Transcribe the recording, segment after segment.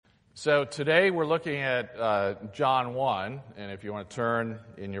So today we're looking at John 1, and if you want to turn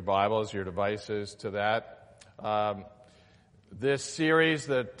in your Bibles, your devices to that. This series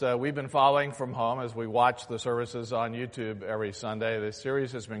that we've been following from home as we watch the services on YouTube every Sunday, this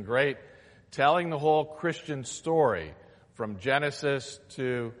series has been great, telling the whole Christian story from Genesis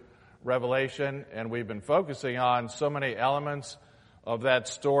to Revelation, and we've been focusing on so many elements of that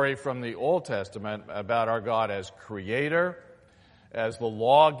story from the Old Testament about our God as creator, as the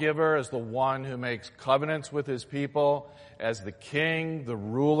lawgiver, as the one who makes covenants with his people, as the king, the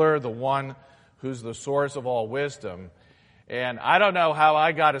ruler, the one who's the source of all wisdom. And I don't know how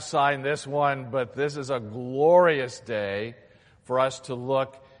I got assigned this one, but this is a glorious day for us to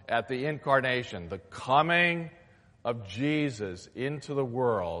look at the incarnation, the coming of Jesus into the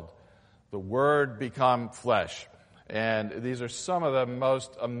world, the Word become flesh. And these are some of the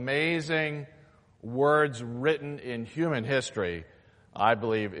most amazing words written in human history, I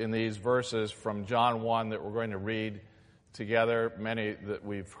believe, in these verses from John 1 that we're going to read together, many that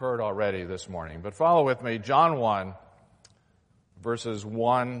we've heard already this morning. But follow with me, John 1, verses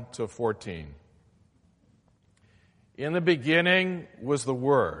 1 to 14. In the beginning was the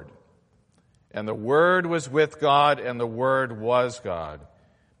Word, and the Word was with God, and the Word was God.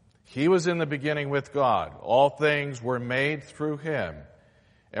 He was in the beginning with God. All things were made through Him,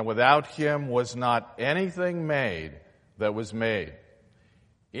 and without Him was not anything made that was made.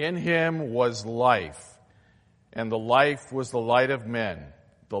 In Him was life, and the life was the light of men.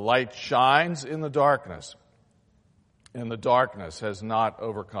 The light shines in the darkness, and the darkness has not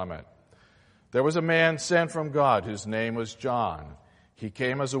overcome it. There was a man sent from God whose name was John. He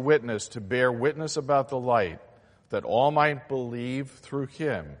came as a witness to bear witness about the light, that all might believe through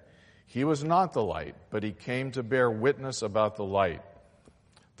him. He was not the light, but he came to bear witness about the light.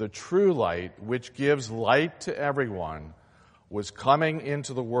 The true light, which gives light to everyone, was coming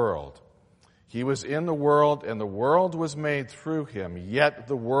into the world. He was in the world, and the world was made through him, yet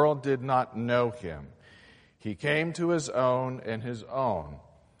the world did not know him. He came to his own, and his own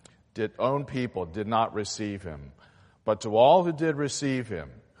people did not receive him. But to all who did receive him,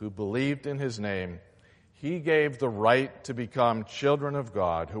 who believed in his name, he gave the right to become children of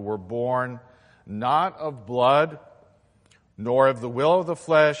God, who were born not of blood, nor of the will of the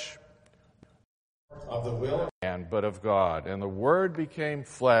flesh, of the will of man, but of God. And the Word became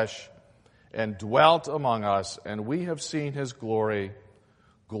flesh and dwelt among us, and we have seen his glory,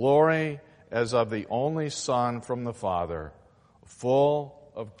 glory as of the only Son from the Father,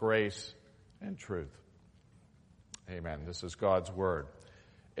 full of grace and truth. Amen. This is God's Word.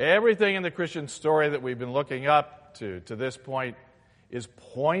 Everything in the Christian story that we've been looking up to this point is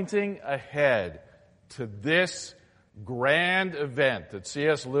pointing ahead to this grand event that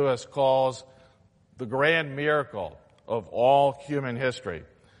C.S. Lewis calls the grand miracle of all human history.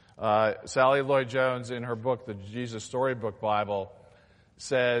 Sally Lloyd-Jones, in her book, the Jesus Storybook Bible,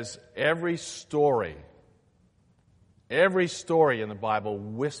 says every story in the Bible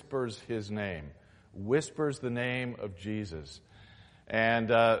whispers his name, whispers the name of Jesus. And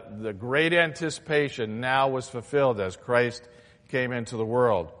the great anticipation now was fulfilled as Christ came into the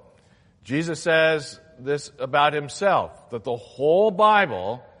world. Jesus says this about himself, that the whole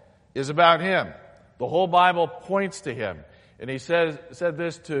Bible is about him. The whole Bible points to him. And he said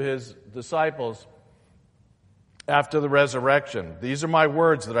this to his disciples after the resurrection. These are my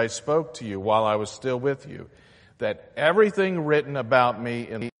words that I spoke to you while I was still with you, that everything written about me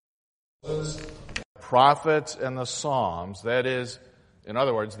in the prophets and the Psalms, that is, in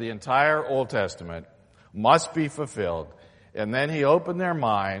other words, the entire Old Testament, must be fulfilled. And then he opened their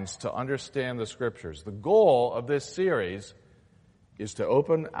minds to understand the Scriptures. The goal of this series is to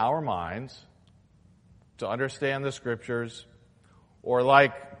open our minds to understand the Scriptures, or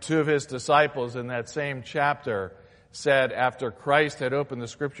like two of his disciples in that same chapter said after Christ had opened the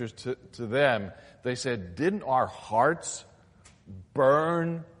Scriptures to them, they said, "Didn't our hearts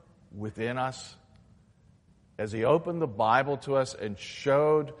burn within us?" As he opened the Bible to us and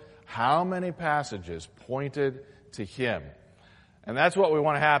showed how many passages pointed to him. And that's what we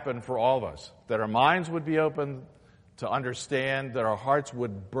want to happen for all of us, that our minds would be open to understand, that our hearts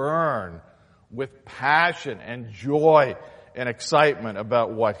would burn with passion and joy and excitement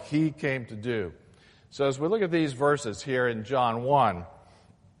about what he came to do. So as we look at these verses here in John 1,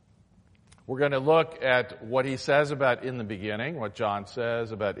 we're going to look at what he says about in the beginning, what John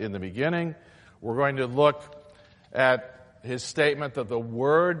says about in the beginning. We're going to look at his statement that the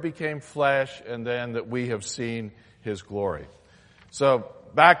Word became flesh, and then that we have seen his glory. So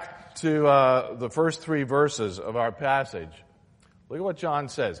back to the first three verses of our passage. Look at what John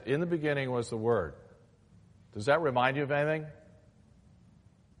says. In the beginning was the Word. Does that remind you of anything?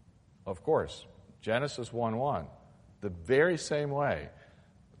 Of course, Genesis 1:1, the very same way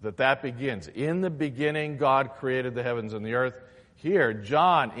that begins. In the beginning, God created the heavens and the earth. Here,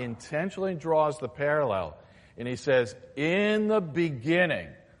 John intentionally draws the parallel, and he says, in the beginning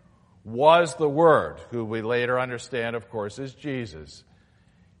was the Word, who we later understand, of course, is Jesus.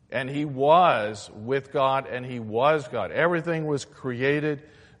 And he was with God, and he was God. Everything was created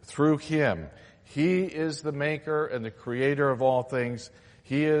through him. He is the maker and the creator of all things.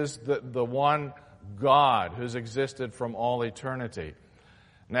 He is the one God who's existed from all eternity.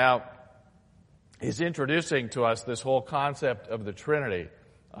 Now, he's introducing to us this whole concept of the Trinity.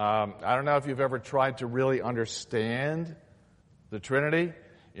 I don't know if you've ever tried to really understand the Trinity.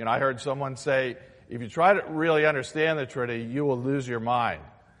 You know, I heard someone say, if you try to really understand the Trinity, you will lose your mind.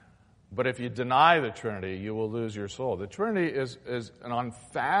 But if you deny the Trinity, you will lose your soul. The Trinity is an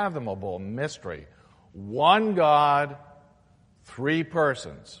unfathomable mystery. One God, three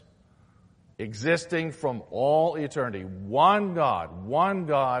persons, existing from all eternity. One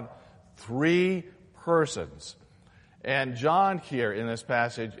God, three persons. And John here in this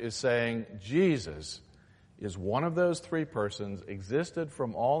passage is saying Jesus is one of those three persons, existed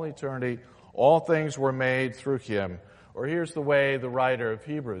from all eternity. All things were made through him. Or here's the way the writer of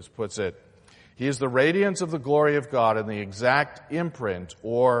Hebrews puts it. He is the radiance of the glory of God and the exact imprint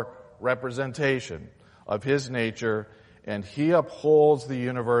or representation of his nature, and he upholds the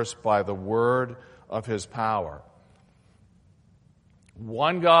universe by the word of his power.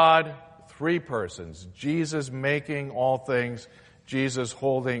 One God, three persons. Jesus making all things, Jesus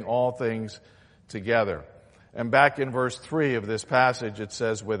holding all things together. And back in verse 3 of this passage, it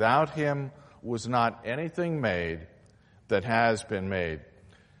says, without him was not anything made that has been made.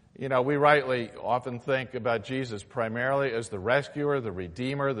 You know, we rightly often think about Jesus primarily as the rescuer, the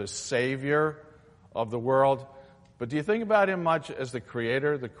redeemer, the savior of the world. But do you think about him much as the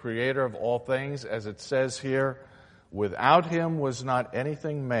creator of all things, as it says here? Without him was not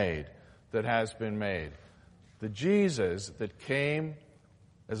anything made that has been made. The Jesus that came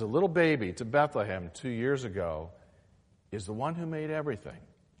as a little baby to Bethlehem 2 years ago is the one who made everything.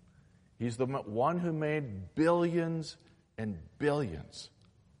 He's the one who made billions and billions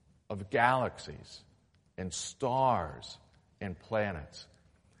of galaxies and stars and planets.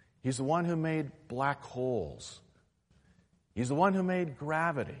 He's the one who made black holes. He's the one who made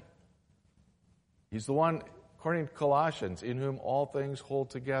gravity. He's the one, according to Colossians, in whom all things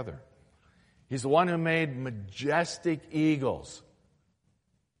hold together. He's the one who made majestic eagles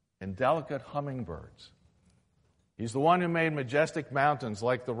and delicate hummingbirds. He's the one who made majestic mountains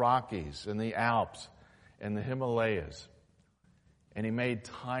like the Rockies and the Alps and the Himalayas. And he made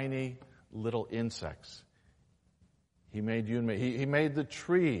tiny little insects. He made you and me. He made the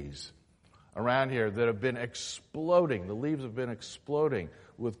trees around here that have been exploding. The leaves have been exploding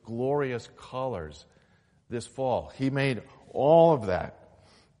with glorious colors this fall. He made all of that.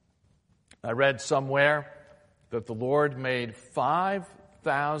 I read somewhere that the Lord made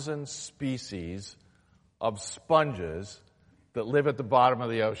 5,000 species of sponges that live at the bottom of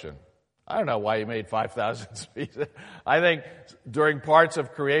the ocean. I don't know why he made 5,000 species. I think during parts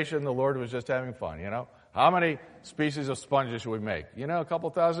of creation, the Lord was just having fun, you know. How many species of sponges should we make? You know, a couple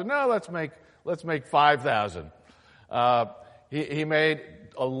thousand? No, let's make 5,000. He made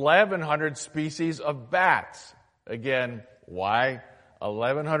 1,100 species of bats. Again, why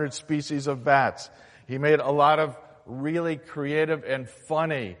 1,100 species of bats? He made a lot of really creative and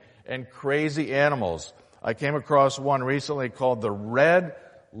funny and crazy animals. I came across one recently called the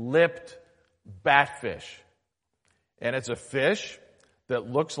red-lipped batfish. And it's a fish that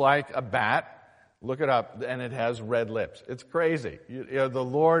looks like a bat. Look it up, and it has red lips. It's crazy. You know, the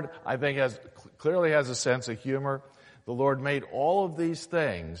Lord, I think, clearly has a sense of humor. The Lord made all of these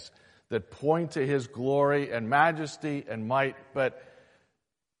things that point to his glory and majesty and might. But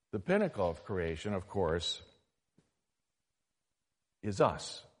the pinnacle of creation, of course, is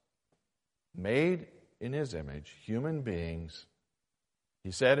us. Made in his image, human beings. He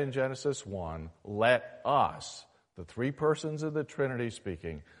said in Genesis 1, let us, the three persons of the Trinity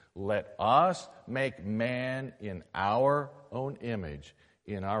speaking, let us make man in our own image,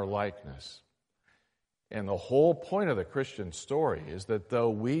 in our likeness. And the whole point of the Christian story is that though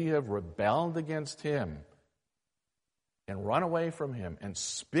we have rebelled against him and run away from him and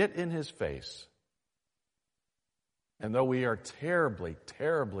spit in his face, and though we are terribly,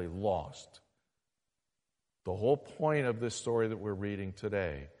 terribly lost, the whole point of this story that we're reading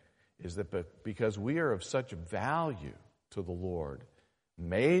today is that because we are of such value to the Lord,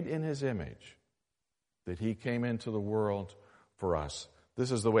 made in his image, that he came into the world for us.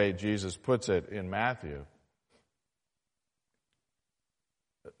 This is the way Jesus puts it in Matthew.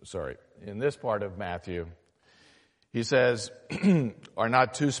 in this part of Matthew, he says, are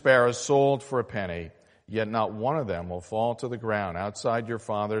not 2 sparrows sold for a penny? Yet not one of them will fall to the ground outside your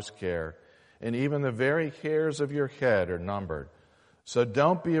Father's care, and even the very hairs of your head are numbered. So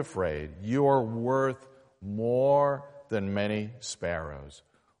don't be afraid. You are worth more than many sparrows.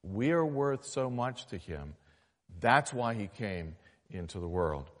 We are worth so much to him. That's why he came into the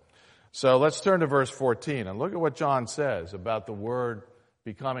world. So let's turn to verse 14 and look at what John says about the Word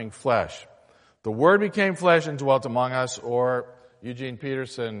becoming flesh. The Word became flesh and dwelt among us, or Eugene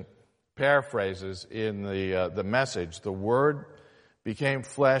Peterson paraphrases in the Message, the Word became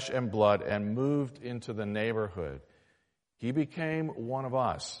flesh and blood and moved into the neighborhood. He became one of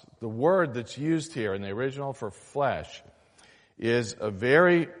us. The word that's used here in the original for flesh is a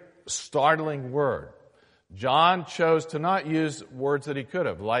very startling word. John chose to not use words that he could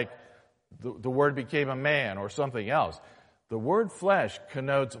have, like the word became a man or something else. The word flesh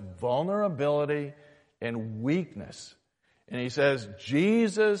connotes vulnerability and weakness. And he says,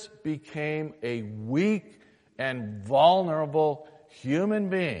 Jesus became a weak and vulnerable human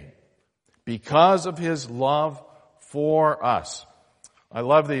being because of his love for us. I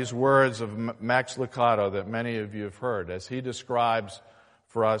love these words of Max Lucado that many of you have heard as he describes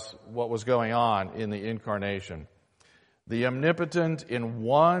for us what was going on in the incarnation. The omnipotent in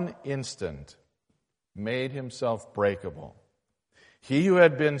one instant made himself breakable. He who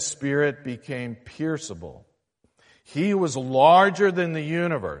had been spirit became pierceable. He who was larger than the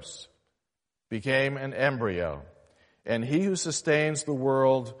universe became an embryo. And he who sustains the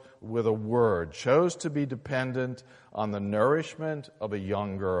world with a word chose to be dependent on the nourishment of a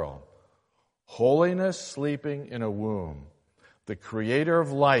young girl. Holiness sleeping in a womb. The creator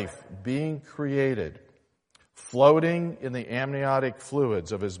of life being created. Floating in the amniotic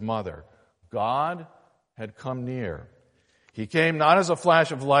fluids of his mother. God had come near. He came not as a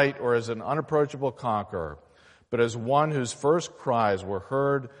flash of light or as an unapproachable conqueror, but as one whose first cries were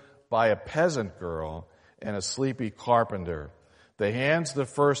heard by a peasant girl and a sleepy carpenter. The hands that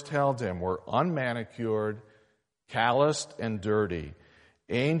first held him were unmanicured, calloused, and dirty.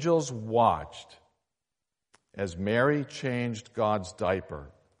 Angels watched as Mary changed God's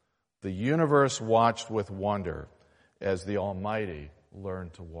diaper. The universe watched with wonder as the Almighty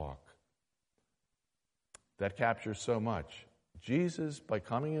learned to walk. That captures so much. Jesus, by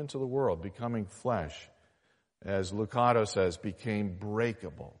coming into the world, becoming flesh, as Lucado says, became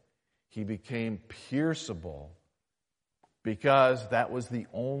breakable. He became pierceable because that was the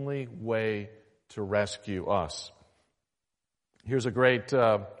only way to rescue us. Here's a great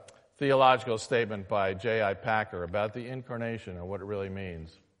theological statement by J.I. Packer about the incarnation and what it really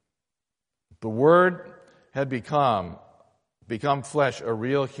means. The Word had become flesh, a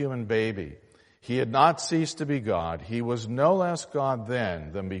real human baby. He had not ceased to be God. He was no less God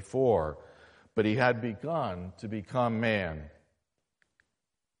then than before, but he had begun to become man.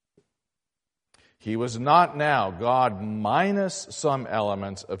 He was not now God minus some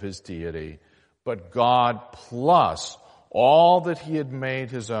elements of his deity, but God plus all that he had made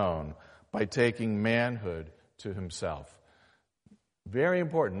his own by taking manhood to himself. Very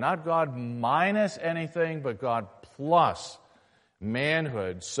important. Not God minus anything, but God plus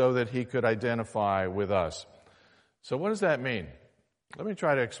manhood so that he could identify with us. So what does that mean? Let me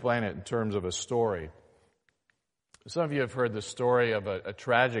try to explain it in terms of a story. Some of you have heard the story of a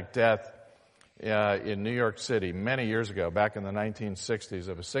tragic death in New York City many years ago, back in the 1960s,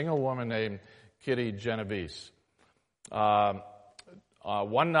 of a single woman named Kitty Genovese.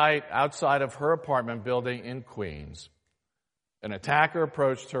 One night outside of her apartment building in Queens, an attacker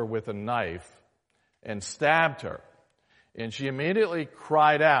approached her with a knife and stabbed her. And she immediately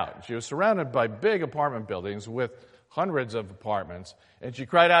cried out. She was surrounded by big apartment buildings with hundreds of apartments. And she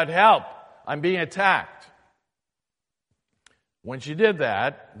cried out, "Help! I'm being attacked." When she did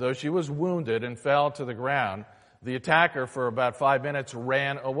that, though she was wounded and fell to the ground, the attacker for about 5 minutes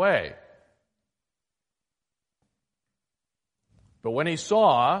ran away. But when he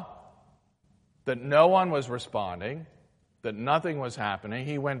saw that no one was responding, that nothing was happening,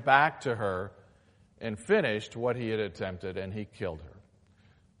 he went back to her and finished what he had attempted, and he killed her.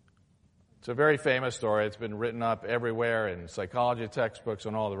 It's a very famous story. It's been written up everywhere in psychology textbooks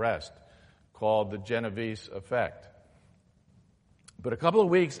and all the rest, called the Genovese effect. But a couple of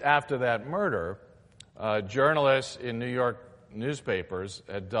weeks after that murder, journalists in New York newspapers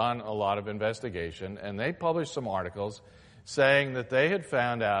had done a lot of investigation, and they published some articles saying that they had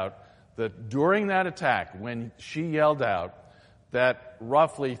found out that during that attack, when she yelled out, that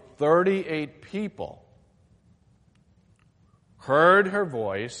roughly 38 people heard her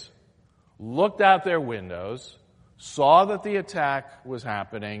voice, looked out their windows, saw that the attack was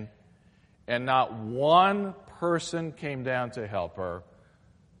happening, and not one person came down to help her.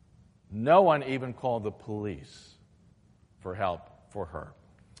 No one even called the police for help for her.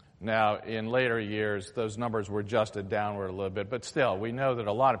 Now, in later years, those numbers were adjusted downward a little bit, but still, we know that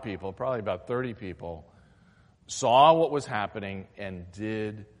a lot of people, probably about 30 people, saw what was happening and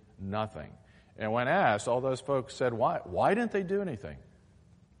did nothing. And when asked, all those folks said, why didn't they do anything?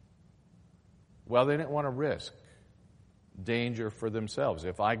 Well, they didn't want to risk danger for themselves.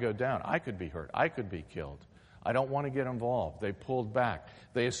 If I go down, I could be hurt. I could be killed. I don't want to get involved. They pulled back.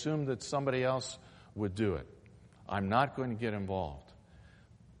 They assumed that somebody else would do it. I'm not going to get involved.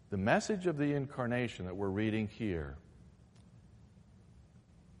 The message of the incarnation that we're reading here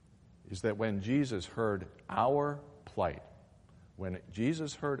is that when Jesus heard our plight, when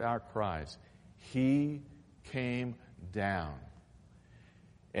Jesus heard our cries, he came down.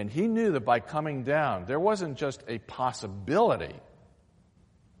 And he knew that by coming down, there wasn't just a possibility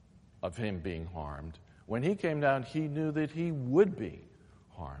of him being harmed. When he came down, he knew that he would be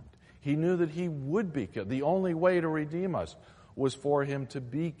harmed. He knew that he would be killed. The only way to redeem us was for him to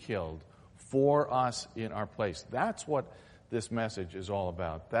be killed for us in our place. That's what this message is all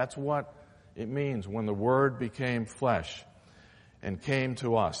about. That's what it means when the Word became flesh and came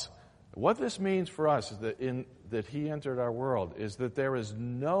to us. What this means for us is that he entered our world is that there is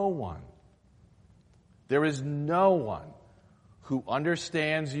no one who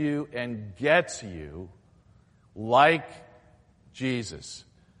understands you and gets you like Jesus.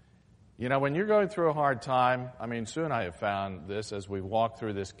 You know, when you're going through a hard time, I mean, Sue and I have found this as we walk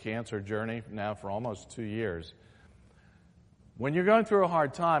through this cancer journey now for almost 2 years. When you're going through a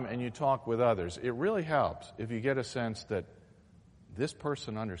hard time and you talk with others, it really helps if you get a sense that this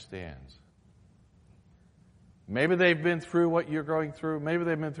person understands. Maybe they've been through what you're going through. Maybe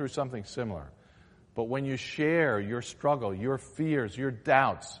they've been through something similar. But when you share your struggle, your fears, your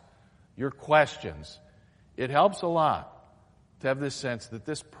doubts, your questions, it helps a lot to have this sense that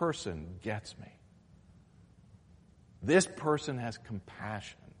this person gets me. This person has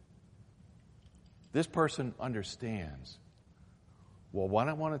compassion. This person understands. Well, what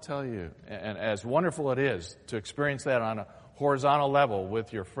I want to tell you, and as wonderful it is to experience that on a horizontal level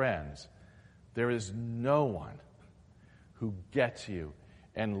with your friends, there is no one who gets you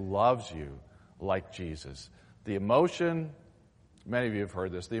and loves you like Jesus. The emotion, many of you have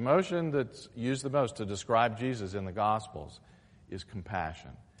heard this, the emotion that's used the most to describe Jesus in the Gospels is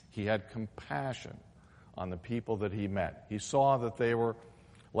compassion. He had compassion on the people that he met. He saw that they were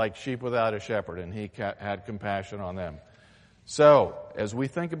like sheep without a shepherd, and he had compassion on them. So, as we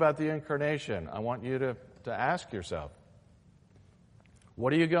think about the incarnation, I want you to ask yourself,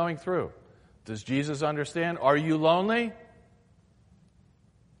 what are you going through? Does Jesus understand? Are you lonely?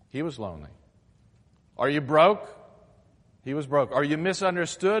 He was lonely. Are you broke? He was broke. Are you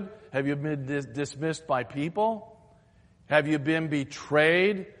misunderstood? Have you been dismissed by people? Have you been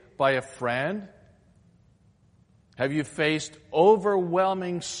betrayed by a friend? Have you faced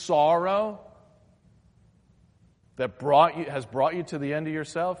overwhelming sorrow that has brought you to the end of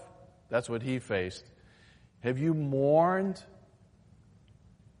yourself? That's what he faced. Have you mourned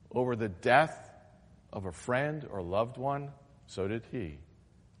over the death of a friend or loved one? So did he.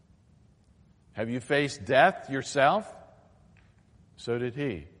 Have you faced death yourself? So did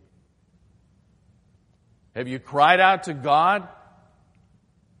he. Have you cried out to God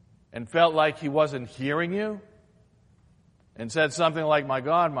and felt like he wasn't hearing you? And said something like, my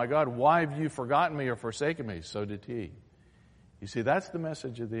God, why have you forgotten me or forsaken me? So did he. You see, that's the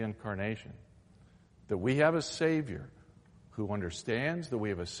message of the incarnation. That we have a Savior who understands, that we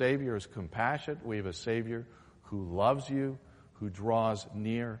have a Savior who's compassionate, we have a Savior who loves you, who draws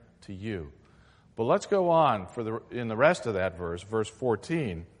near to you. But let's go on in the rest of that verse, verse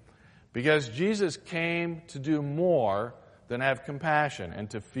 14, because Jesus came to do more than have compassion and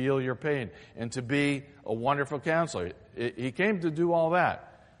to feel your pain and to be a wonderful counselor. He came to do all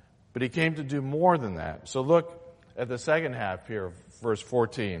that, but he came to do more than that. So look at the second half here, verse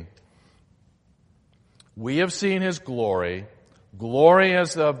 14. We have seen his glory, glory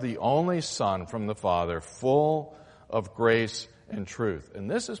as of the only Son from the Father, full of grace and truth. And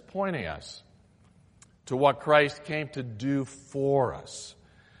this is pointing us to what Christ came to do for us.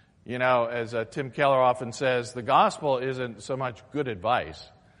 You know, as Tim Keller often says, the gospel isn't so much good advice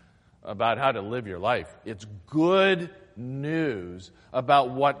about how to live your life. It's good news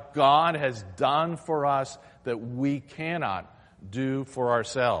about what God has done for us that we cannot do for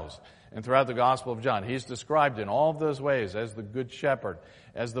ourselves. And throughout the Gospel of John, he's described in all of those ways as the good shepherd,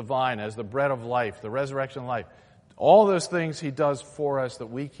 as the vine, as the bread of life, the resurrection life. All those things he does for us that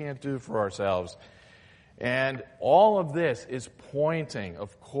we can't do for ourselves. And all of this is pointing,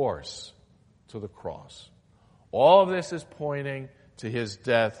 of course, to the cross. All of this is pointing to his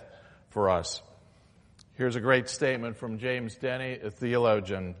death for us. Here's a great statement from James Denney, a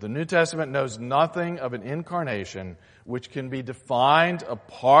theologian. The New Testament knows nothing of an incarnation which can be defined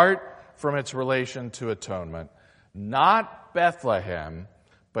apart from its relation to atonement. Not Bethlehem,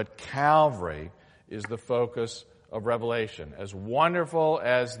 but Calvary is the focus of Revelation. As wonderful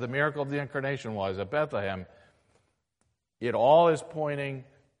as the miracle of the incarnation was at Bethlehem, it all is pointing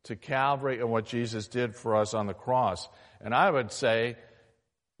to Calvary and what Jesus did for us on the cross. And I would say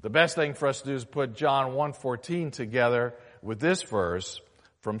the best thing for us to do is put John 1:14 together with this verse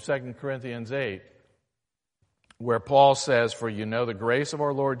from 2 Corinthians 8, where Paul says, "For you know the grace of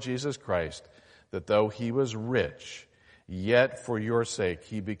our Lord Jesus Christ, that though he was rich, yet for your sake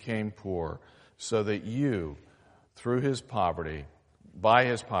he became poor, so that you, through his poverty, by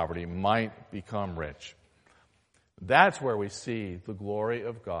his poverty, might become rich." That's where we see the glory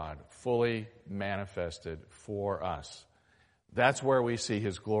of God fully manifested for us. That's where we see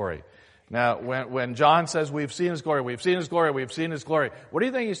his glory. Now, when John says we've seen his glory, we've seen his glory, we've seen his glory, what do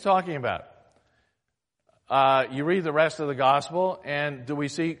you think he's talking about? You read the rest of the gospel, and do we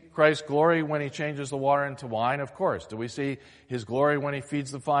see Christ's glory when he changes the water into wine? Of course. Do we see his glory when he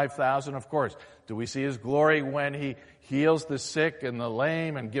feeds the 5,000? Of course. Do we see his glory when he heals the sick and the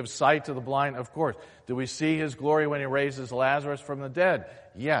lame and gives sight to the blind? Of course. Do we see his glory when he raises Lazarus from the dead?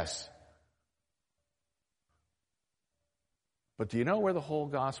 Yes. But do you know where the whole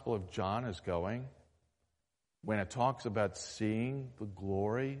Gospel of John is going when it talks about seeing the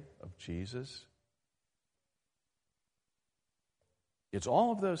glory of Jesus? It's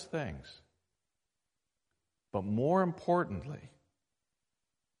all of those things. But more importantly,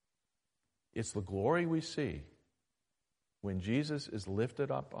 it's the glory we see when Jesus is lifted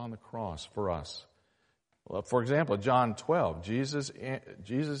up on the cross for us. Well, for example, John 12, Jesus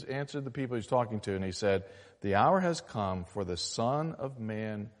answered the people he's talking to, and he said, "The hour has come for the Son of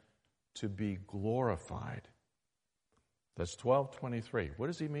Man to be glorified." That's 12:23. What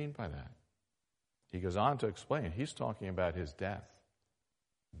does he mean by that? He goes on to explain. He's talking about his death.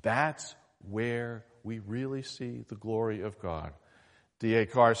 That's where we really see the glory of God. D.A.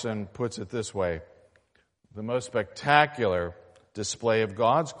 Carson puts it this way: the most spectacular display of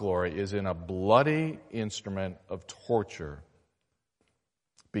God's glory is in a bloody instrument of torture,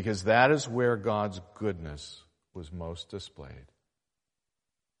 because that is where God's goodness was most displayed.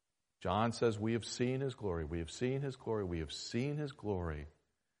 John says, we have seen his glory, we have seen his glory, we have seen his glory.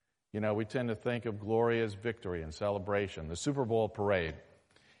 You know, we tend to think of glory as victory and celebration, the Super Bowl parade,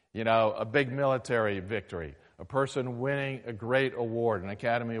 you know, a big military victory, a person winning a great award, an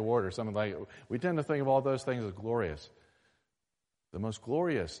Academy Award or something like that. We tend to think of all those things as glorious. The most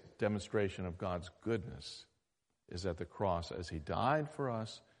glorious demonstration of God's goodness is at the cross, as he died for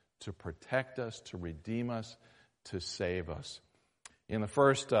us to protect us, to redeem us, to save us. In the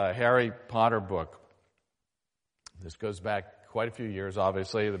first Harry Potter book, this goes back quite a few years,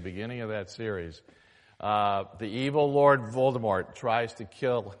 obviously, the beginning of that series, the evil Lord Voldemort tries to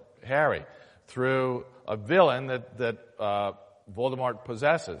kill Harry through a villain that Voldemort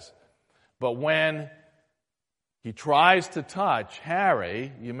possesses. But when he tries to touch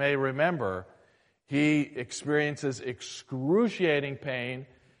Harry, you may remember, he experiences excruciating pain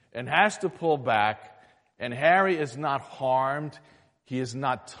and has to pull back, and Harry is not harmed. He is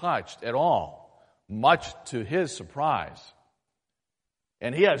not touched at all, much to his surprise.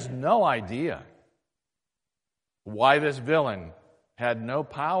 And he has no idea why this villain had no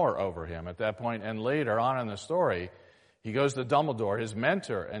power over him at that point. And later on in the story, he goes to Dumbledore, his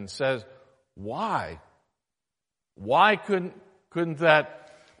mentor, and says, why? Why couldn't that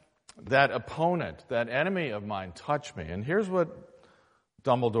opponent, that enemy of mine, touch me? And here's what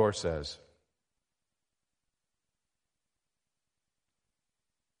Dumbledore says.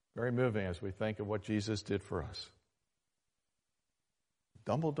 Very moving as we think of what Jesus did for us.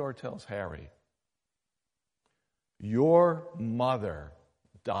 Dumbledore tells Harry, your mother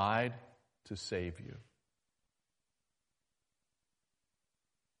died to save you.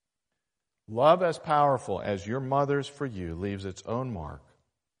 Love as powerful as your mother's for you leaves its own mark.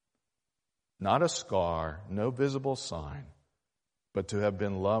 Not a scar, no visible sign, but to have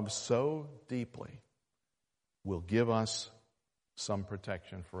been loved so deeply will give us some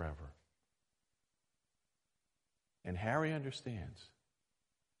protection forever. And Harry understands.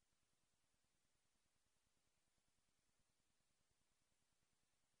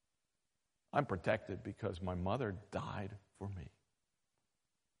 I'm protected because my mother died for me.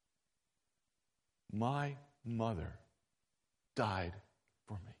 My mother died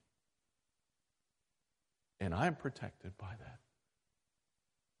for me. And I'm protected by that.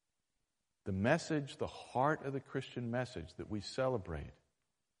 The message, the heart of the Christian message that we celebrate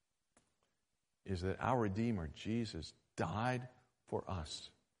is that our Redeemer, Jesus, died for us.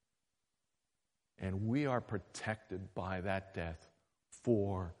 And we are protected by that death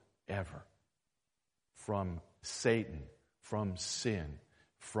forever. From Satan, from sin,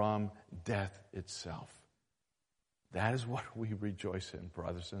 from death itself. That is what we rejoice in,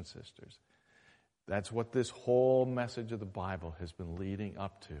 brothers and sisters. That's what this whole message of the Bible has been leading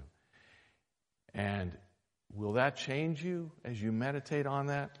up to. And will that change you as you meditate on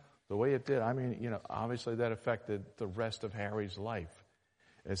that? The way it did. I mean, obviously that affected the rest of Harry's life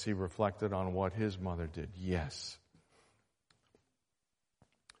as he reflected on what his mother did. Yes.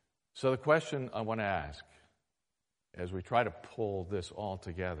 So the question I want to ask as we try to pull this all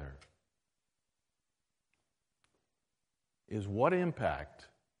together is, what impact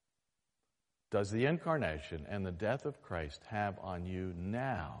does the incarnation and the death of Christ have on you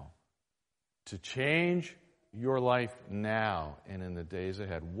now to change your life now and in the days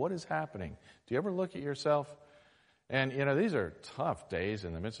ahead? What is happening? Do you ever look at yourself? And, these are tough days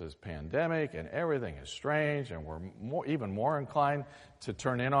in the midst of this pandemic, and everything is strange, and we're even more inclined to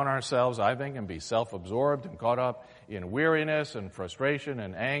turn in on ourselves, I think, and be self-absorbed and caught up in weariness and frustration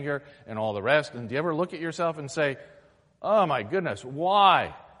and anger and all the rest. And do you ever look at yourself and say, oh my goodness,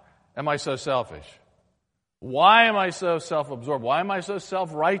 why am I so selfish? Why am I so self-absorbed? Why am I so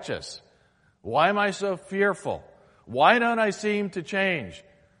self-righteous? Why am I so fearful? Why don't I seem to change?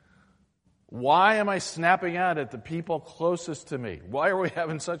 Why am I snapping out at the people closest to me? Why are we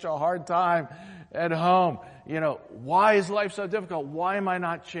having such a hard time at home? Why is life so difficult? Why am I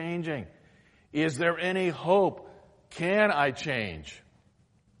not changing? Is there any hope? Can I change?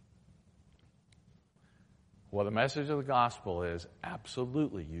 Well, the message of the gospel is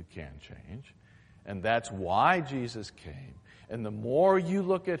absolutely you can change. And that's why Jesus came. And the more you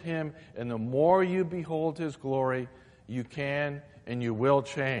look at him and the more you behold his glory, you can and you will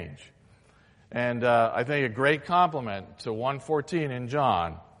change. And I think a great compliment to 1:14 in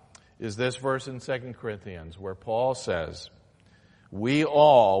John is this verse in 2 Corinthians where Paul says, we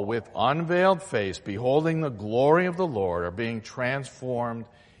all with unveiled face, beholding the glory of the Lord, are being transformed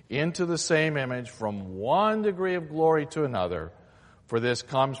into the same image from one degree of glory to another, for this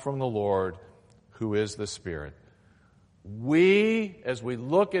comes from the Lord who is the Spirit. We, as we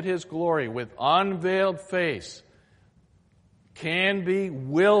look at his glory with unveiled face, can be,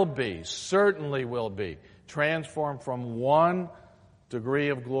 will be, certainly will be, transformed from one degree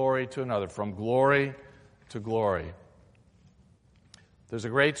of glory to another, from glory to glory. There's a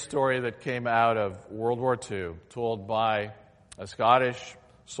great story that came out of World War II, told by a Scottish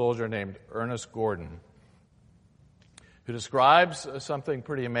soldier named Ernest Gordon, who describes something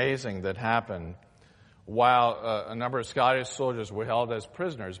pretty amazing that happened while a number of Scottish soldiers were held as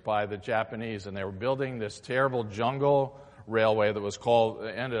prisoners by the Japanese, and they were building this terrible jungle railway that was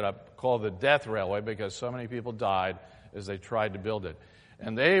ended up called the Death Railway because so many people died as they tried to build it.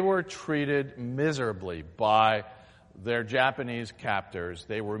 And they were treated miserably by their Japanese captors.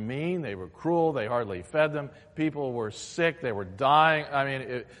 They were mean, they were cruel, they hardly fed them. People were sick, they were dying. I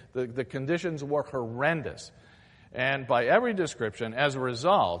mean, the conditions were horrendous. And by every description, as a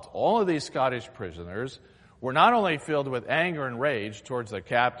result, all of these Scottish prisoners were not only filled with anger and rage towards their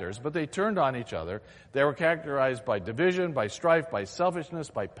captors, but they turned on each other. They were characterized by division, by strife, by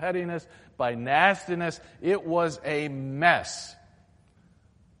selfishness, by pettiness, by nastiness. It was a mess.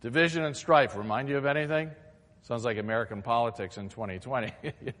 Division and strife remind you of anything? Sounds like American politics in 2020.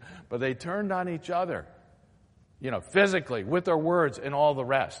 But they turned on each other, physically, with their words and all the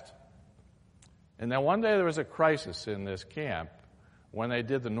rest. And then one day there was a crisis in this camp when they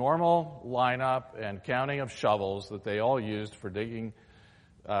did the normal lineup and counting of shovels that they all used for digging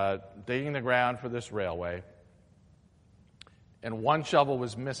the ground for this railway. And one shovel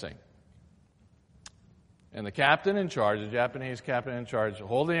was missing. And the captain in charge, the Japanese captain in charge,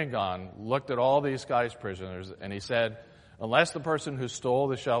 holding a gun, looked at all these Scottish prisoners, and he said, unless the person who stole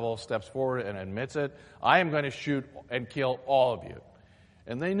the shovel steps forward and admits it, I am going to shoot and kill all of you.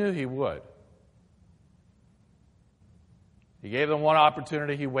 And they knew he would. He gave them one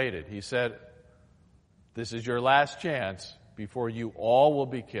opportunity, he waited. He said, this is your last chance before you all will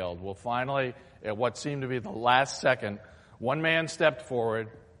be killed. Well, finally, at what seemed to be the last second, one man stepped forward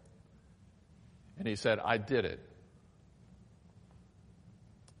and he said, I did it.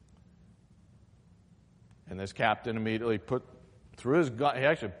 And this captain immediately he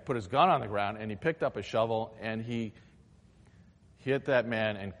actually put his gun on the ground and he picked up a shovel and he hit that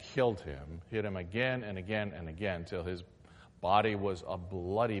man and killed him, hit him again and again and again till his body was a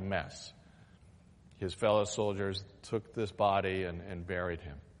bloody mess. his fellow soldiers took this body and buried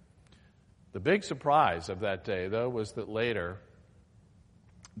him. The big surprise of that day, though, was that later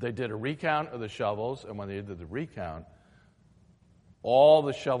they did a recount of the shovels, and when they did the recount, all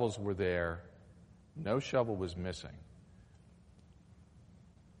the shovels were there. No shovel was missing.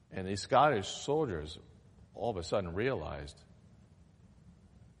 And these Scottish soldiers all of a sudden realized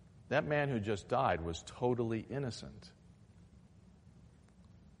that man who just died was totally innocent.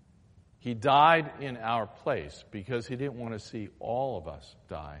 He died in our place because he didn't want to see all of us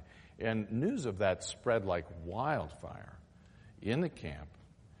die. And news of that spread like wildfire in the camp.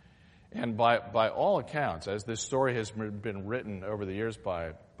 And by all accounts, as this story has been written over the years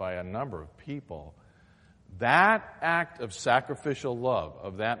by a number of people, that act of sacrificial love,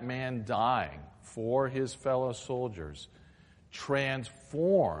 of that man dying for his fellow soldiers,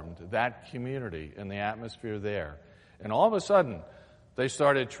 transformed that community and the atmosphere there. And all of a sudden, they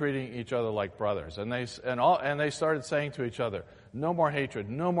started treating each other like brothers. And they started saying to each other, no more hatred,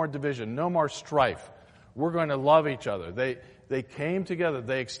 no more division, no more strife. We're going to love each other. They came together.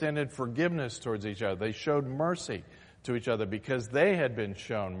 They extended forgiveness towards each other. They showed mercy to each other because they had been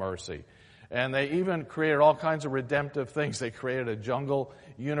shown mercy. And they even created all kinds of redemptive things. They created a jungle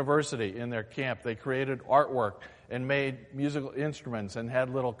university in their camp. They created artwork and made musical instruments and had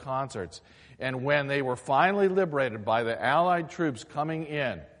little concerts. And when they were finally liberated by the Allied troops coming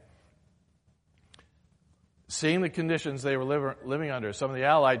in, seeing the conditions they were living under, some of the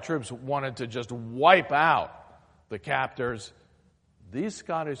Allied troops wanted to just wipe out the captors. These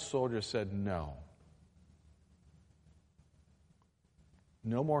Scottish soldiers said no.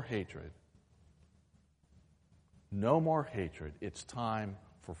 No more hatred. No more hatred. It's time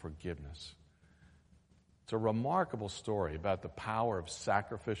for forgiveness. It's a remarkable story about the power of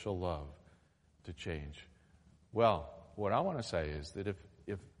sacrificial love to change. Well, what I want to say is that if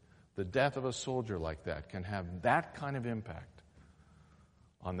the death of a soldier like that can have that kind of impact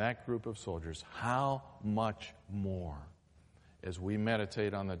on that group of soldiers, how much more, as we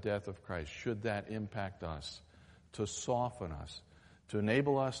meditate on the death of Christ, should that impact us, to soften us, to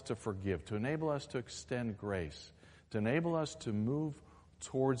enable us to forgive, to enable us to extend grace, to enable us to move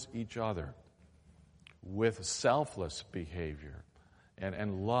towards each other with selfless behavior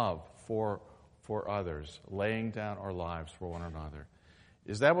and love for others, laying down our lives for one another.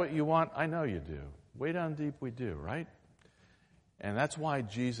 Is that what you want? I know you do. Way down deep we do, right? And that's why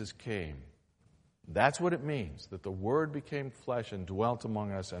Jesus came. That's what it means, that the Word became flesh and dwelt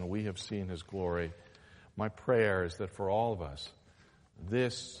among us, and we have seen His glory. My prayer is that for all of us,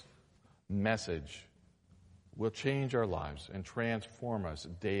 this message will change our lives and transform us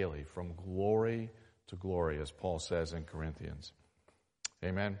daily from glory to glory, as Paul says in Corinthians.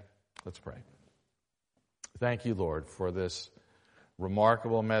 Amen. Let's pray. Thank you, Lord, for this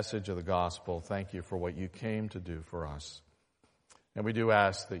remarkable message of the gospel. Thank you for what you came to do for us. And we do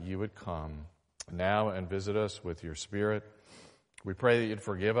ask that you would come now and visit us with your Spirit. We pray that you'd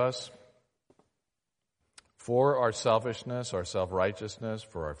forgive us for our selfishness, our self-righteousness,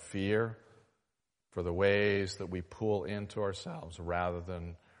 for our fear, for the ways that we pull into ourselves rather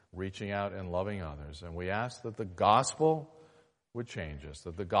than reaching out and loving others. And we ask that the gospel would change us,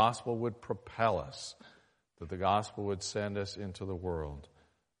 that the gospel would propel us, that the gospel would send us into the world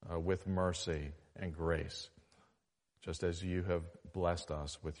with mercy and grace, just as you have blessed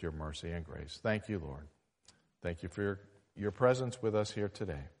us with your mercy and grace. Thank you, Lord. Thank you for your presence with us here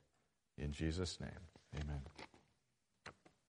today. In Jesus' name, amen.